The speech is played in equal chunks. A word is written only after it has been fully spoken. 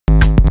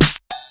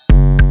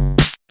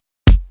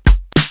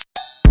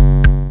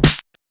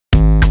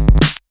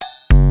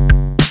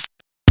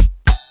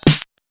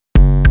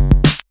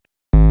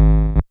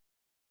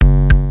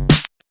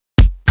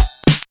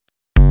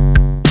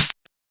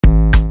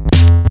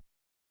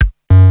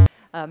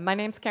My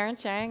name's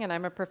Cheng, and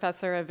I'm a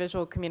professor of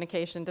visual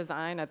communication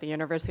design at the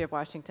University of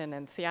Washington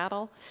in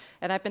Seattle.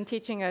 And I've been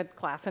teaching a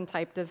class in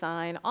type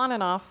design on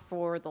and off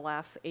for the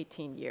last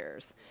 18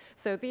 years.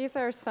 So these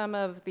are some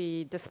of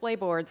the display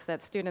boards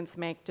that students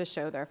make to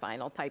show their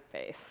final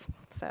typeface.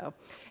 So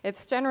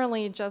it's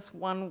generally just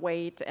one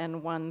weight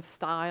and one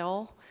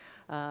style.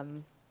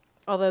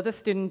 Although this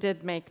student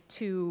did make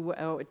two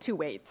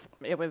weights.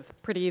 It was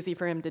pretty easy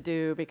for him to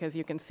do because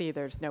you can see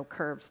there's no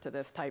curves to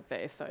this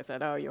typeface. So I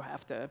said, oh, you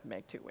have to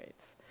make 2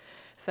 weights.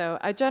 So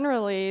I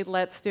generally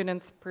let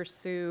students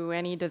pursue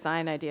any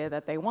design idea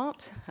that they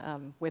want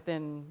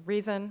within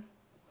reason.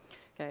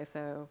 Okay,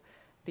 so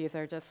these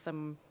are just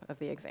some of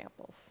the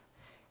examples.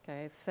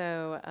 Okay,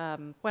 so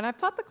when I've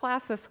taught the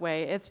class this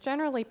way, it's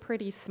generally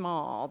pretty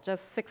small,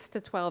 just 6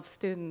 to 12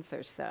 students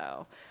or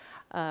so.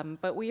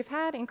 But we've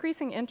had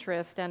increasing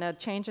interest and a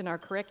change in our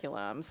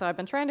curriculum, so I've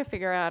been trying to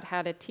figure out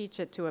how to teach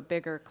it to a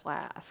bigger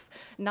class.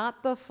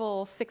 Not the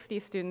full 60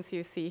 students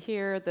you see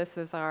here, this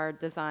is our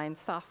design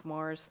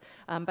sophomores,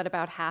 but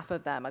about half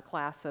of them, a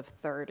class of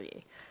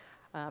 30.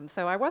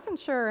 So I wasn't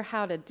sure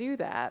how to do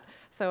that,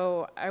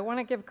 so I want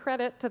to give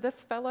credit to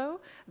this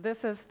fellow.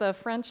 This is the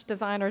French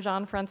designer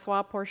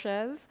Jean-Francois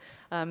Porches,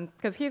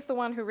 because he's the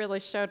one who really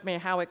showed me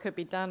how it could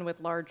be done with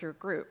larger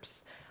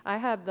groups. I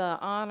had the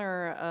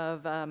honor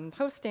of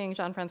hosting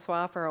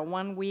Jean-Francois for a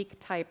 1-week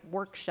type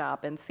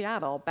workshop in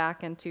Seattle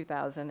back in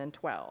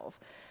 2012.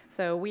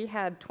 So we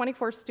had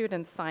 24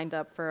 students signed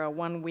up for a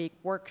 1-week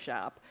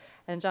workshop,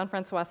 and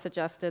Jean-Francois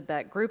suggested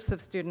that groups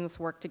of students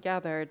work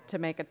together to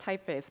make a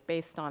typeface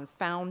based on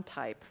found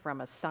type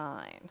from a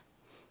sign.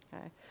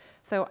 Okay.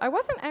 So I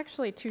wasn't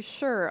actually too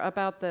sure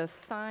about the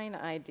sign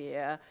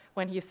idea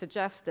when he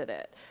suggested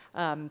it.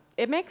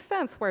 It makes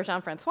sense where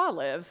Jean-Francois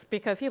lives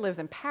because he lives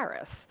in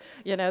Paris.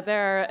 You know,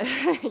 there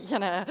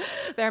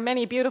are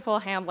many beautiful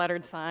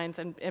hand-lettered signs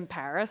in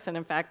Paris, and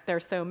in fact,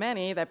 there's so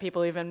many that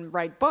people even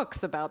write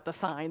books about the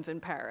signs in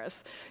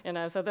Paris. You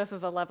know, so this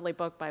is a lovely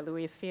book by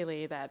Louise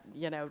Fili that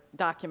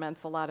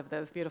documents a lot of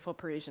those beautiful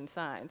Parisian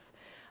signs.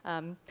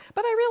 But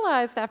I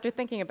realized after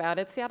thinking about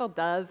it, Seattle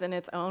does, in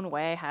its own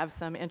way, have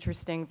some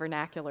interesting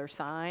vernacular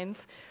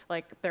signs.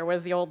 Like there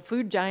was the old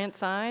food giant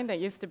sign that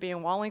used to be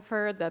in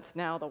Wallingford, that's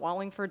now the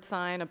Wallingford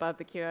sign above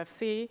the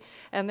QFC.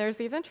 And there's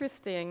these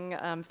interesting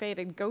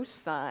faded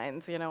ghost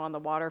signs, on the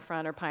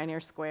waterfront or Pioneer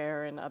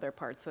Square and other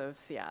parts of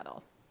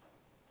Seattle.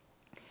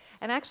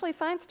 And actually,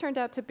 signs turned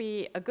out to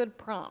be a good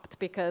prompt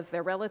because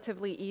they're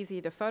relatively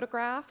easy to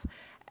photograph,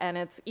 and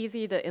it's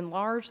easy to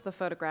enlarge the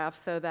photograph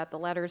so that the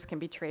letters can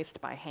be traced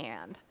by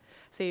hand.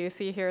 So you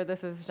see here,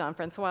 this is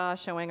Jean-Francois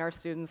showing our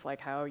students like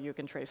how you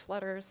can trace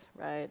letters,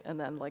 right? And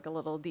then like a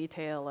little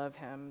detail of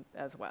him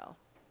as well.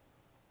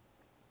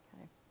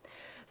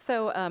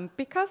 So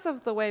because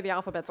of the way the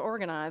alphabet's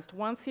organized,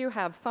 once you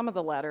have some of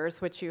the letters,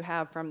 which you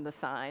have from the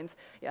signs,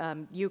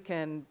 you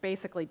can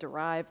basically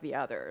derive the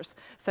others.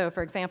 So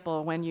for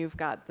example, when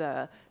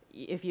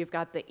if you've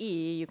got the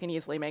E, you can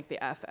easily make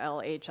the F,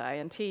 L, H, I,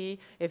 and T.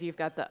 If you've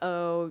got the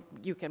O,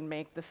 you can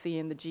make the C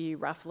and the G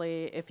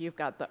roughly. If you've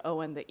got the O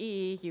and the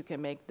E, you can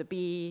make the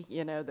B.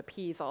 The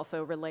P is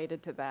also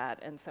related to that,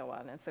 and so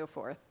on and so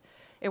forth.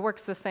 It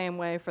works the same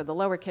way for the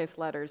lowercase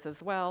letters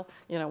as well.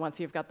 Once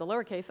you've got the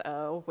lowercase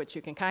o, which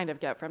you can kind of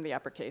get from the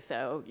uppercase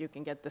O, you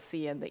can get the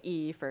C and the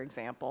E, for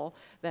example.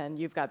 Then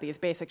you've got these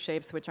basic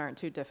shapes which aren't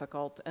too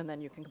difficult, and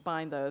then you can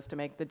combine those to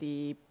make the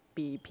D,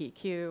 B, P,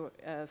 Q,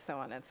 so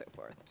on and so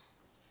forth.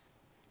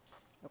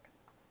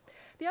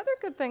 The other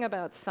good thing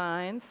about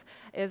signs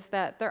is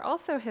that they're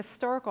also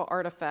historical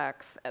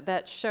artifacts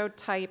that show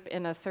type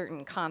in a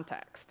certain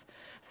context.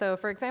 So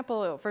for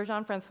example, for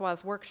Jean-Francois'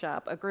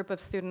 workshop, a group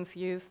of students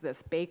used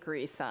this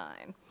bakery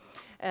sign.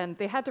 And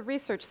they had to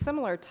research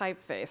similar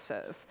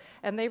typefaces.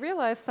 And they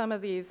realized some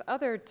of these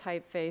other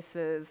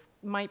typefaces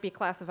might be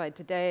classified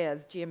today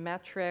as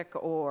geometric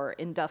or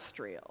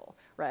industrial,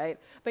 right?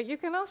 But you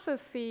can also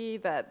see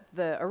that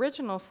the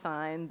original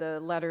sign, the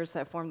letters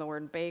that form the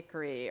word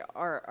bakery,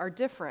 are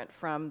different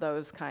from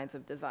those kinds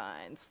of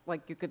designs.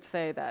 Like you could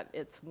say that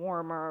it's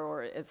warmer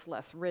or it's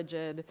less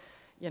rigid.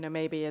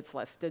 Maybe it's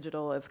less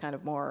digital, it's kind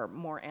of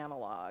more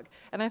analog.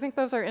 And I think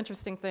those are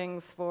interesting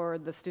things for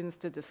the students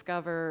to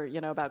discover,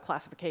 about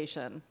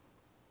classification.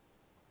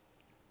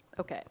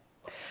 Okay,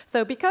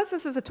 so because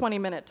this is a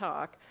 20-minute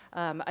talk,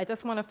 I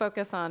just want to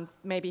focus on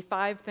maybe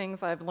 5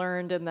 things I've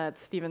learned in that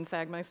Steven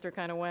Sagmeister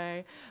kind of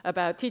way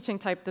about teaching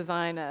type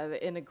design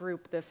in a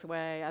group this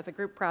way, as a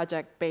group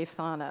project based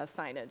on a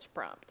signage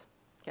prompt,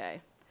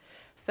 okay?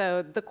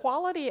 So the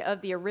quality of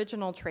the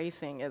original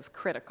tracing is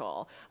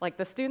critical. Like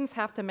the students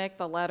have to make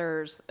the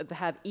letters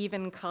have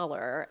even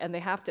color, and they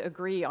have to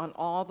agree on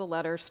all the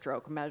letter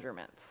stroke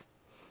measurements.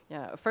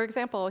 For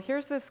example,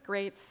 here's this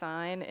great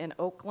sign in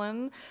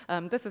Oakland.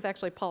 This is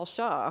actually Paul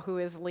Shaw, who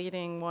is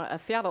leading a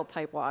Seattle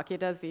type walk. He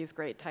does these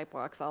great type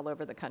walks all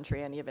over the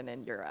country and even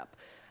in Europe.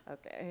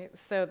 Okay,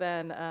 so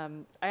then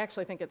I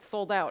actually think it's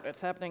sold out.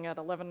 It's happening at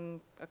 11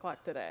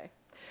 o'clock today.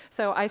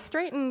 So I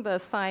straightened the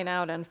sign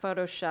out in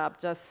Photoshop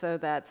just so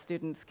that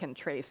students can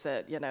trace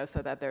it,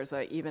 so that there's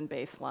an even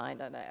baseline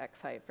and an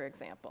X height, for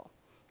example.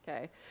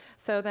 Okay,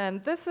 so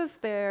then this is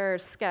their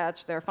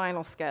sketch, their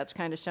final sketch,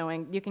 kind of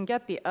showing, you can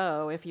get the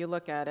O if you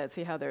look at it,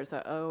 see how there's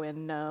a O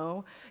in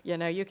no?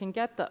 You can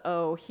get the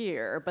O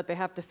here, but they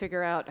have to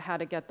figure out how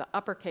to get the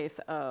uppercase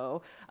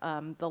O,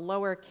 the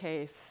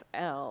lowercase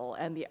L,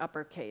 and the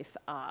uppercase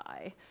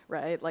I,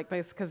 right? Like,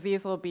 because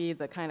these will be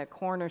the kind of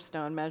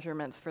cornerstone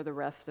measurements for the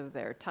rest of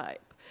their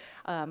type.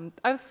 I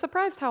was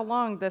surprised how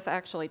long this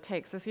actually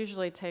takes. This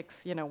usually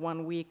takes,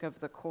 1 week of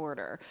the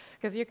quarter.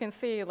 Because you can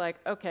see, like,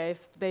 okay,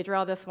 they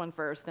draw this one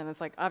first, and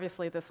it's like,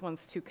 obviously this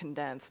one's too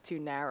condensed, too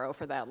narrow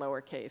for that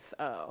lowercase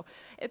o.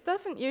 It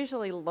doesn't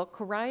usually look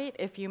right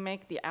if you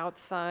make the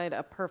outside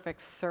a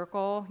perfect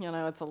circle.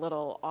 It's a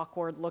little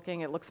awkward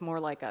looking. It looks more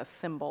like a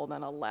symbol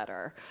than a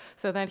letter.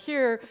 So then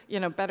here,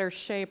 better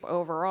shape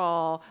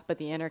overall, but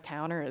the inner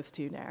counter is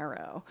too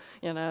narrow.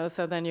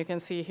 So then you can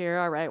see here,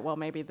 all right, well,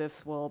 maybe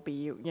this will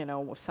be,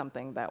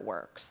 something that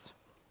works.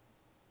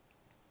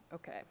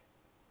 Okay.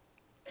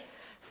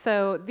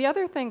 So the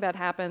other thing that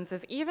happens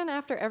is even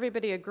after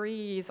everybody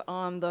agrees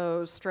on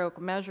those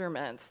stroke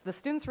measurements, the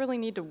students really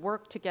need to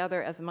work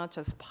together as much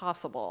as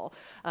possible,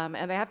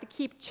 and they have to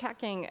keep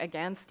checking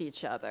against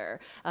each other.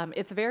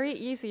 It's very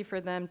easy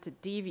for them to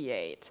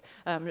deviate.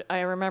 I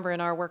remember in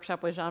our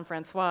workshop with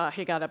Jean-Francois,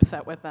 he got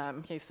upset with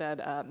them. He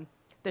said,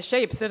 the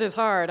shapes, it is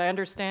hard, I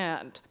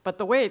understand, but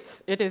the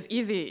weights, it is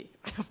easy.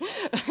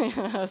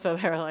 So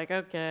they're like,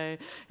 okay,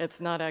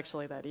 it's not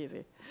actually that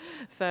easy.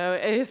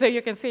 So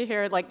you can see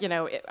here, like,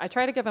 I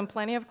try to give them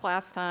plenty of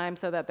class time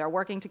so that they're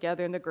working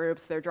together in the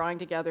groups, they're drawing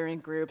together in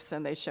groups,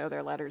 and they show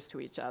their letters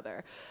to each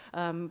other.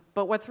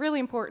 But what's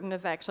really important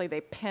is actually they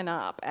pin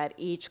up at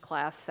each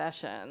class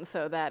session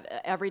so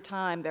that every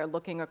time they're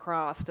looking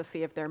across to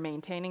see if they're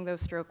maintaining those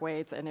stroke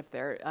weights and if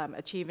they're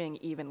achieving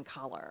even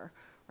color,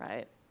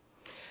 right?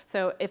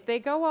 So if they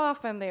go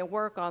off and they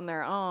work on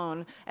their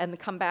own and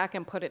come back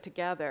and put it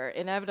together,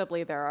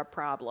 inevitably there are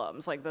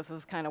problems. Like, this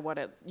is kind of what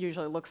it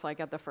usually looks like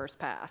at the first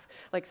pass.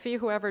 Like, see,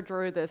 whoever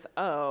drew this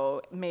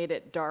O made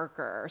it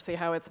darker. See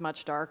how it's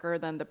much darker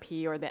than the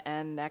P or the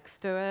N next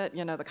to it?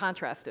 The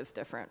contrast is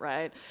different,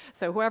 right?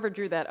 So whoever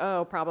drew that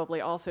O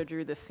probably also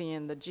drew the C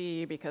and the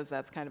G because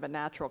that's kind of a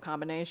natural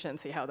combination.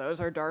 See how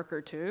those are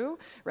darker too,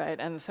 right?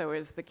 And so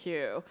is the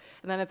Q.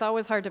 And then it's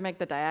always hard to make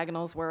the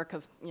diagonals work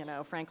because,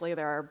 frankly,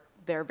 they're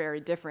very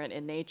different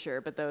in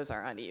nature, but those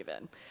are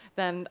uneven.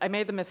 Then I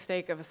made the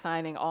mistake of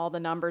assigning all the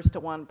numbers to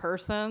one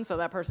person, so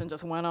that person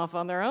just went off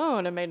on their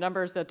own and made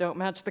numbers that don't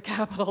match the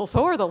capitals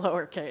or the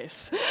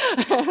lowercase.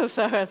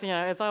 So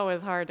it's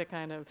always hard to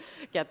kind of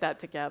get that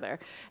together.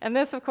 And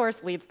this, of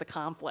course, leads to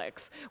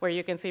conflicts, where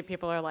you can see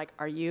people are like,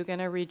 are you going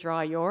to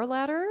redraw your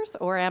letters,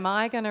 or am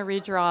I going to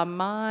redraw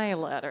my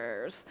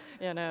letters?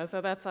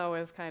 So that's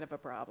always kind of a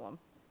problem.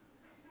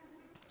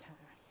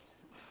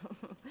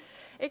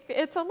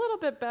 It's a little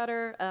bit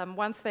better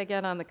once they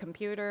get on the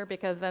computer,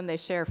 because then they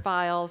share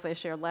files, they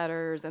share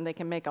letters, and they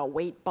can make a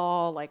weight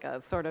ball, like a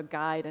sort of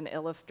guide in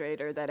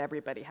Illustrator that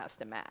everybody has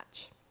to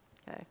match.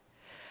 Okay.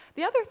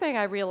 The other thing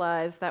I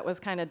realized that was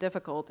kind of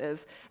difficult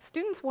is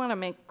students want to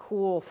make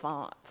cool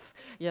fonts,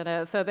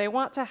 so they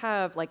want to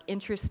have like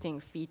interesting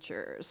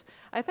features.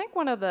 I think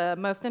one of the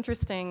most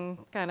interesting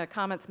kind of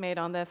comments made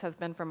on this has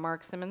been from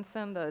Mark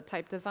Simonson, the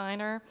type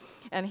designer,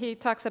 and he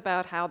talks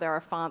about how there are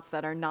fonts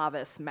that are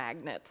novice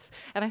magnets.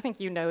 And I think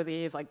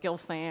these, like Gill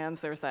Sans,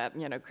 there's that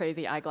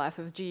crazy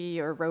eyeglasses G,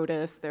 or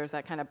Rotus, there's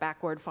that kind of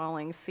backward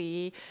falling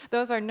C.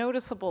 Those are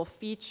noticeable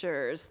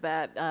features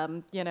that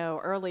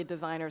early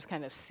designers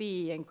kind of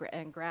see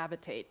and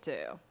gravitate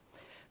to.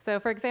 So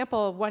for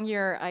example, one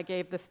year I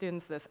gave the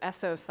students this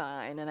SO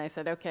sign, and I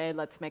said, okay,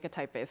 let's make a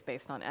typeface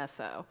based on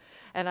SO.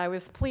 And I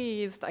was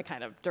pleased, I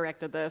kind of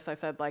directed this, I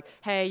said like,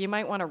 hey, you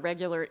might want a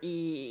regular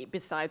E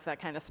besides that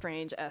kind of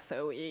strange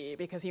SOE,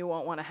 because you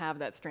won't want to have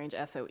that strange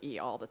SOE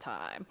all the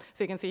time.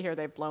 So you can see here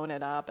they've blown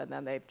it up, and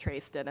then they've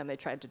traced it, and they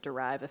tried to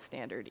derive a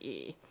standard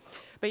E.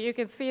 But you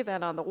can see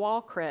that on the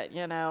wall crit,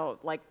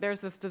 like there's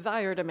this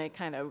desire to make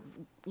kind of,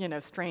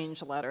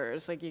 strange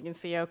letters. Like you can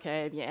see,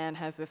 okay, the N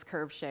has this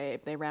curved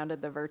shape. They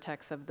rounded the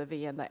vertex of the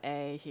V and the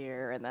A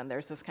here, and then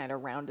there's this kind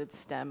of rounded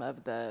stem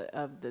of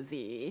the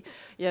Z.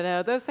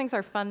 Those things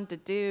are fun to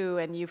do,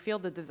 and you feel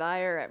the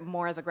desire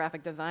more as a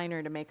graphic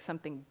designer to make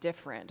something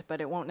different,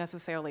 but it won't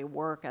necessarily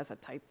work as a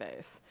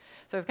typeface.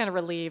 So I was kind of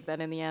relieved that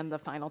in the end, the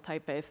final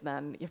typeface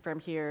then from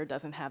here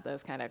doesn't have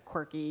those kind of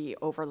quirky,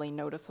 overly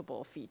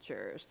noticeable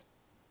features.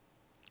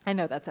 I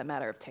know that's a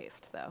matter of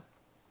taste, though.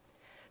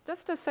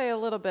 Just to say a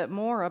little bit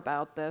more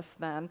about this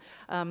then,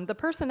 the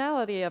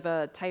personality of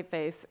a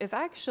typeface is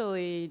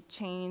actually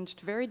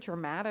changed very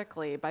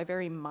dramatically by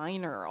very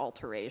minor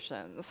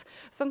alterations.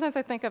 Sometimes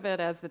I think of it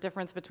as the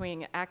difference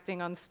between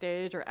acting on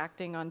stage or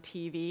acting on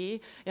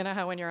TV. You know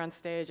how when you're on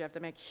stage you have to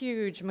make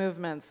huge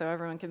movements so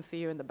everyone can see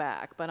you in the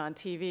back, but on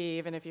TV,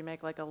 even if you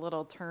make like a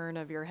little turn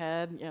of your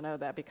head,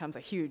 that becomes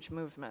a huge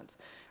movement,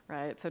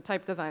 right? So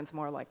type design's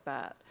more like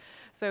that.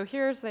 So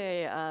here's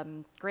a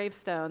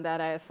gravestone that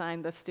I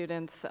assigned the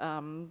students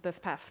this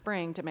past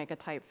spring to make a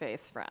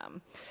typeface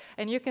from.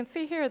 And you can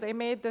see here they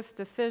made this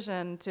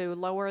decision to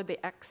lower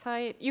the X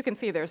height. You can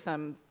see there's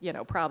some,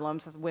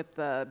 problems with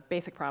the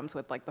basic problems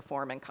with like the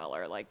form and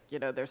color. Like,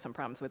 there's some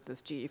problems with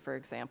this G, for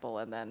example,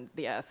 and then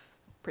the S,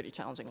 pretty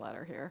challenging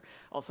letter here.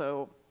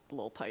 Also, a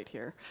little tight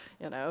here,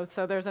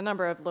 so there's a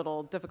number of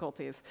little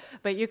difficulties.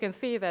 But you can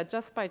see that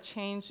just by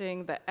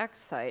changing the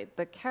X height,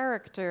 the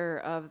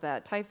character of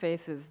that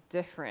typeface is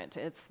different.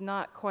 It's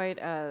not quite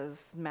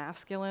as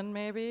masculine,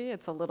 maybe.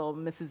 It's a little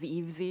Mrs.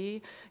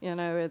 Evesy,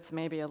 it's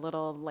maybe a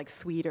little like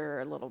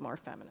sweeter, a little more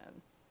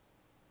feminine.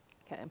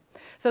 Okay,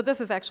 so this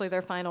is actually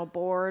their final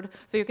board.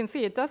 So you can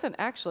see it doesn't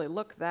actually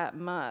look that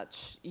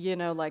much,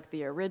 like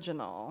the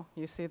original.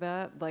 You see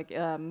that? Like,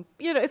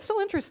 it's still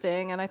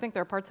interesting, and I think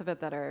there are parts of it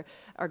that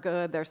are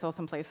good. There's still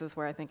some places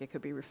where I think it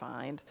could be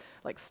refined,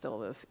 like still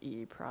this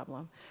E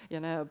problem,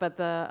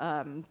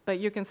 But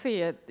you can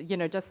see it,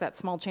 just that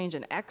small change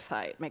in X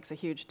height makes a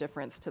huge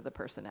difference to the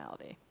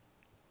personality.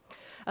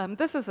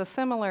 This is a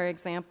similar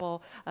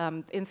example.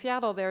 In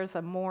Seattle, there's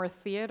a Moore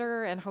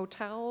Theater and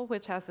Hotel,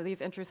 which has these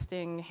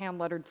interesting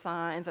hand-lettered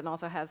signs and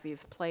also has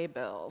these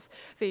playbills.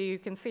 So you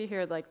can see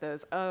here, like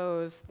those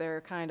O's,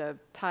 they're kind of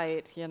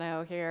tight,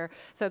 here.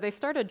 So they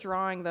started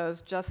drawing those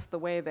just the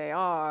way they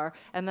are,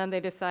 and then they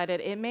decided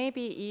it may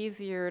be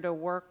easier to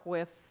work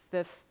with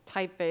this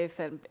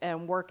typeface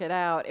and work it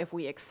out if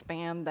we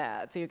expand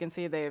that. So you can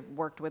see they've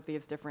worked with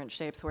these different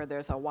shapes where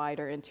there's a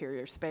wider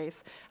interior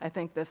space. I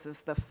think this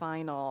is the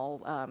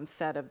final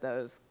set of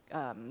those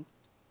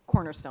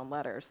cornerstone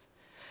letters.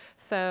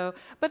 So,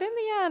 but in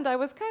the end, I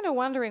was kind of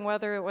wondering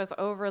whether it was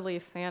overly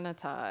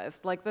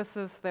sanitized. Like this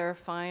is their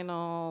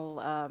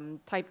final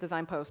type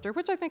design poster,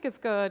 which I think is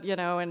good,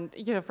 and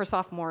for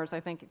sophomores, I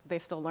think they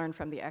still learn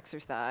from the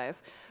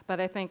exercise. But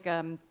I think,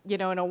 in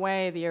a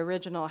way, the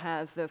original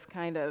has this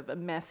kind of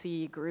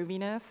messy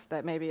grooviness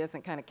that maybe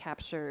isn't kind of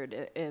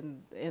captured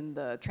in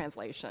the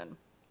translation.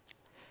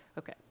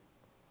 Okay.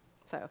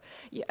 So,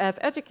 as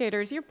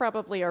educators, you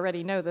probably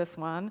already know this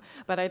one,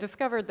 but I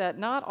discovered that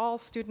not all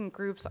student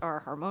groups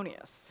are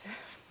harmonious.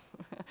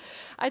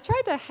 I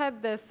tried to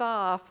head this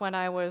off when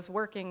I was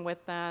working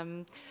with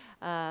them,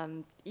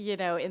 in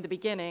the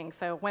beginning.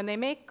 So when they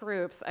make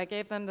groups, I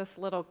gave them this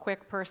little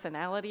quick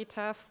personality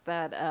test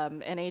that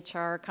an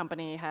HR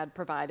company had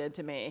provided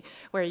to me,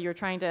 where you're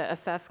trying to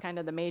assess kind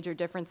of the major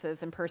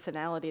differences in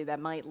personality that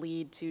might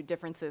lead to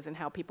differences in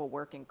how people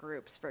work in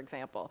groups, for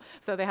example.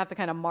 So they have to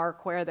kind of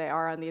mark where they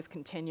are on these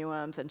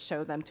continuums and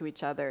show them to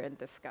each other and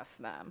discuss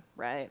them,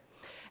 right?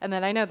 And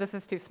then I know this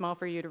is too small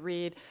for you to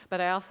read,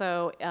 but I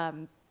also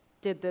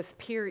did this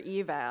peer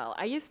eval.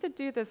 I used to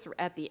do this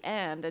at the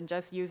end and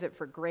just use it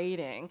for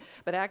grading,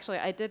 but actually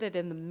I did it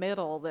in the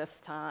middle this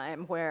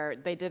time, where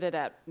they did it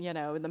at,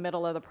 in the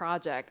middle of the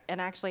project, and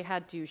actually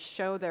had to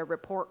show their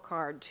report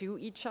card to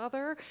each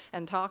other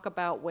and talk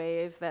about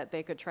ways that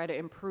they could try to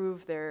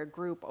improve their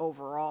group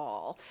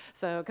overall.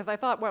 So, because I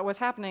thought what was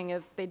happening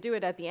is they do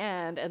it at the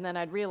end, and then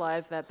I'd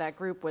realize that that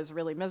group was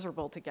really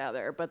miserable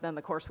together, but then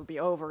the course would be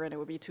over and it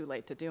would be too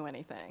late to do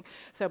anything.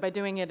 So by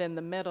doing it in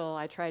the middle,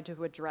 I tried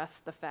to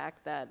address the fact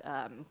that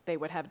they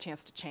would have a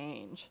chance to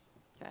change,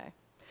 okay?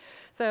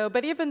 So,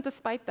 but even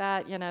despite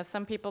that,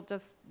 some people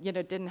just,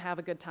 didn't have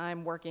a good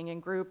time working in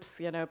groups,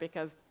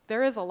 because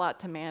there is a lot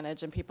to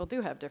manage and people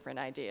do have different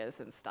ideas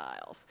and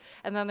styles.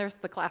 And then there's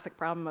the classic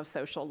problem of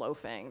social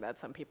loafing, that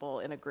some people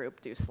in a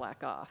group do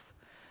slack off.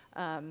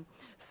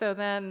 So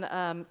then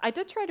I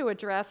did try to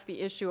address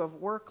the issue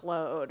of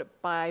workload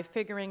by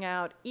figuring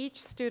out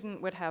each student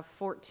would have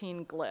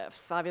 14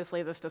 glyphs.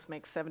 Obviously, this just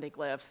makes 70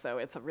 glyphs, so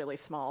it's a really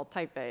small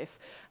typeface.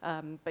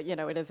 But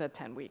it is a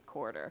 10-week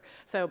quarter.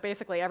 So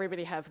basically,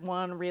 everybody has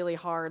one really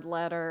hard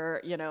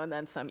letter, and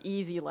then some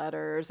easy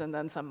letters, and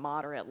then some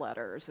moderate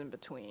letters in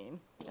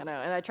between. And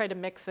I tried to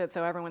mix it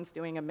so everyone's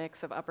doing a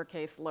mix of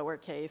uppercase,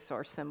 lowercase,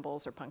 or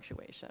symbols or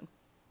punctuation.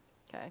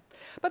 Okay.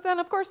 But then,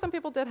 of course, some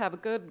people did have a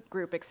good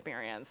group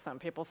experience. Some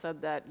people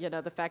said that,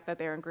 the fact that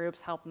they're in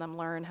groups helped them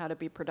learn how to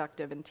be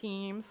productive in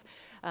teams,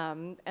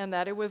 and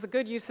that it was a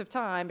good use of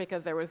time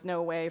because there was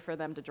no way for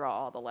them to draw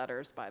all the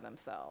letters by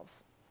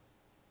themselves.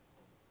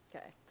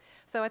 Okay.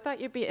 So I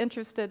thought you'd be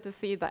interested to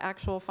see the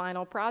actual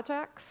final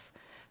projects.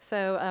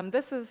 So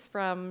this is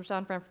from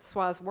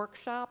Jean-Francois's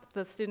workshop.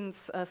 The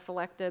students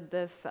selected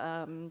this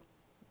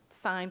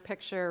sign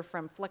picture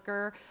from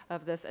Flickr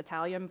of this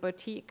Italian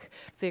boutique.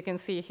 So you can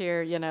see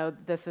here,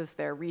 this is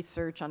their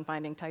research on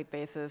finding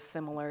typefaces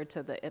similar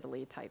to the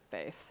Italy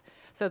typeface.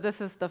 So this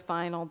is the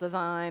final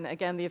design.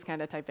 Again, these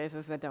kind of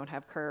typefaces that don't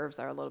have curves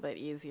are a little bit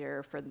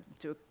easier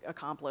to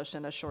accomplish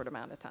in a short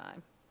amount of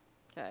time.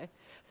 Okay,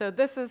 so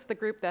this is the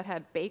group that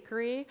had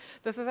bakery.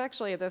 This is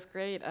actually this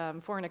great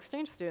foreign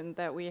exchange student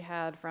that we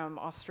had from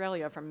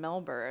Australia, from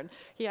Melbourne.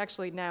 He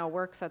actually now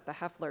works at the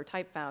Heffler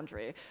Type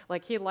Foundry.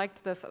 Like, he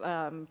liked this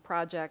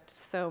project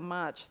so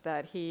much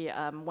that he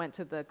went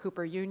to the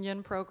Cooper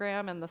Union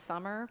program in the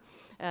summer,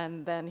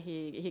 and then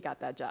he got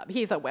that job.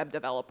 He's a web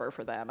developer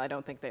for them. I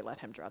don't think they let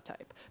him draw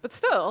type, but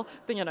still,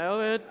 you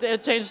know,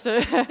 it changed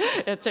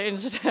it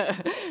changed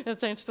it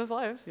changed his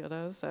life, you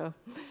know. So,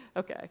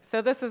 okay,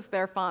 so this is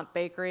their font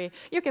bakery.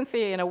 You can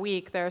see in a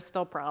week there's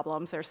still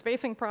problems. There's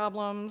spacing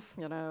problems,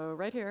 you know,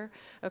 right here.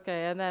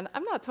 Okay, and then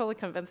I'm not totally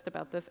convinced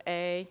about this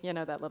A, you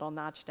know, that little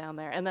notch down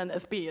there. And then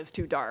this B is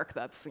too dark.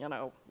 That's, you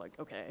know, like,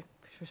 okay,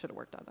 we should have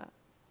worked on that.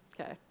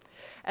 Okay.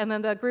 And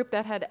then the group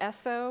that had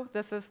ESO,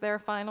 this is their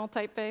final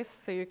typeface,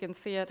 so you can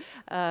see it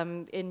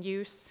in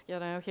use, you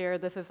know, here.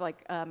 This is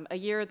like a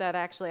year that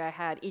actually I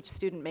had each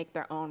student make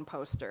their own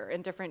poster.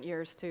 In different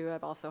years, too,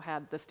 I've also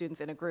had the students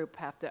in a group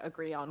have to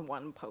agree on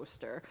one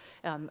poster.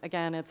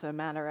 Again, it's a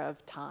matter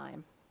of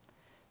time.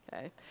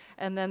 Okay.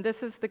 And then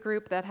this is the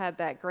group that had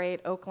that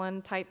great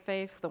Oakland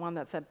typeface, the one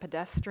that said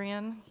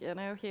pedestrian, you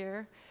know,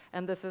 here.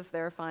 And this is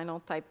their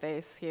final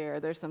typeface here.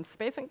 There's some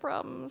spacing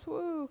problems,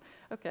 woo.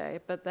 Okay,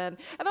 but then,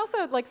 and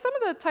also, like, some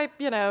of the type,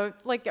 you know,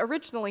 like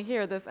originally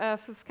here, this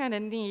S is kind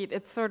of neat.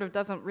 It sort of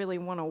doesn't really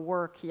want to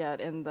work yet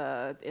in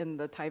the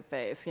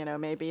typeface. You know,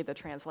 maybe the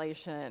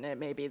translation, it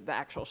may be the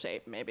actual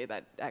shape, maybe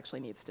that actually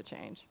needs to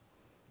change.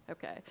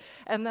 Okay,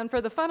 and then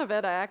for the fun of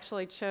it, I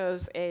actually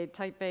chose a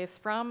typeface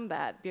from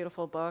that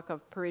beautiful book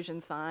of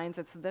Parisian signs.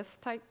 It's this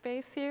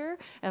typeface here,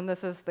 and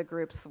this is the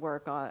group's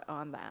work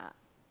on that.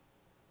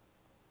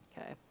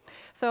 Okay,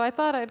 so I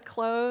thought I'd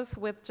close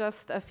with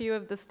just a few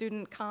of the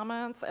student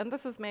comments, and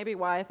this is maybe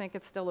why I think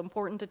it's still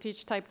important to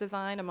teach type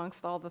design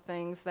amongst all the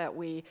things that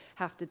we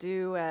have to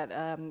do at,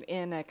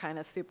 in a kind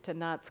of soup to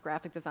nuts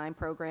graphic design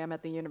program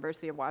at the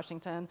University of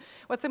Washington.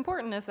 What's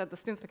important is that the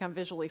students become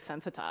visually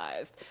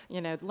sensitized.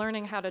 You know,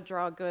 learning how to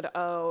draw a good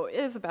O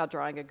is about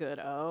drawing a good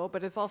O,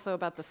 but it's also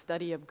about the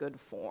study of good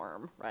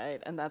form,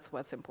 right? And that's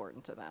what's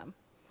important to them.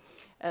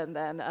 And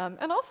then,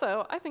 and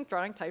also, I think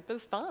drawing type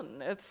is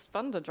fun. It's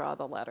fun to draw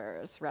the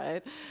letters,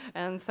 right?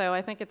 And so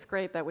I think it's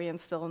great that we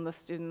instill in the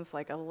students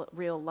like a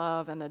real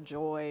love and a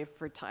joy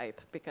for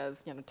type,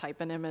 because, you know, type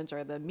and image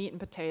are the meat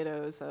and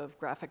potatoes of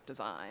graphic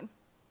design.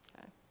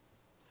 Okay.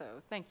 So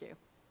thank you.